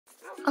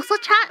Also,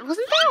 chat,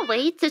 wasn't there a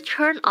way to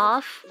turn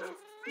off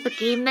the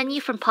game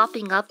menu from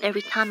popping up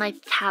every time I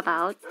tab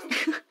out?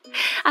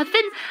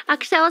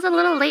 Actually, I was a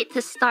little late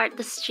to start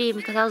the stream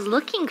because I was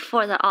looking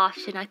for the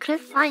option. I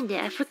couldn't find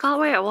it. I forgot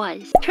where it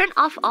was. Turn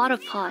off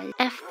autopause.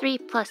 F3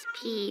 plus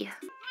P.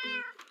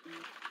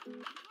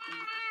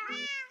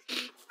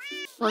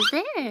 Was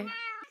there?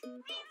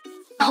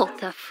 Alt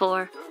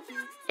F4.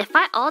 If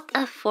I Alt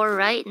F4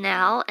 right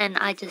now and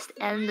I just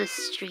end the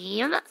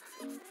stream,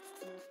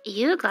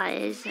 you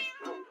guys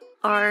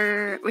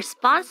are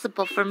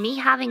responsible for me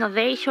having a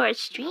very short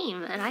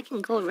stream and I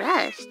can go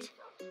rest.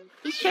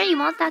 You sure you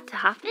want that to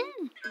happen?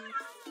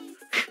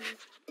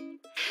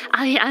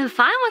 I mean, I'm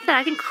fine with it.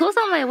 I can close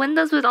all my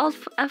windows with Alt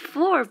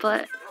F4,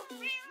 but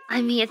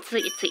I mean, it's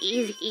an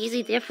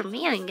easy day for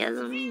me, I guess.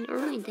 I mean,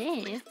 early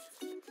day.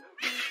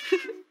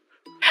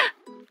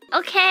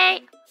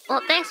 Okay.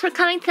 Well, thanks for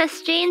coming to the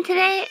stream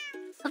today.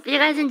 Hope you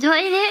guys enjoyed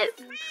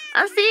it.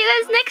 I'll see you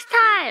guys next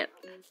time.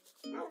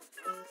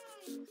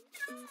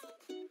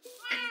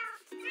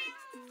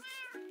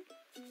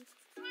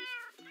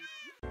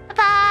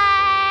 Bye.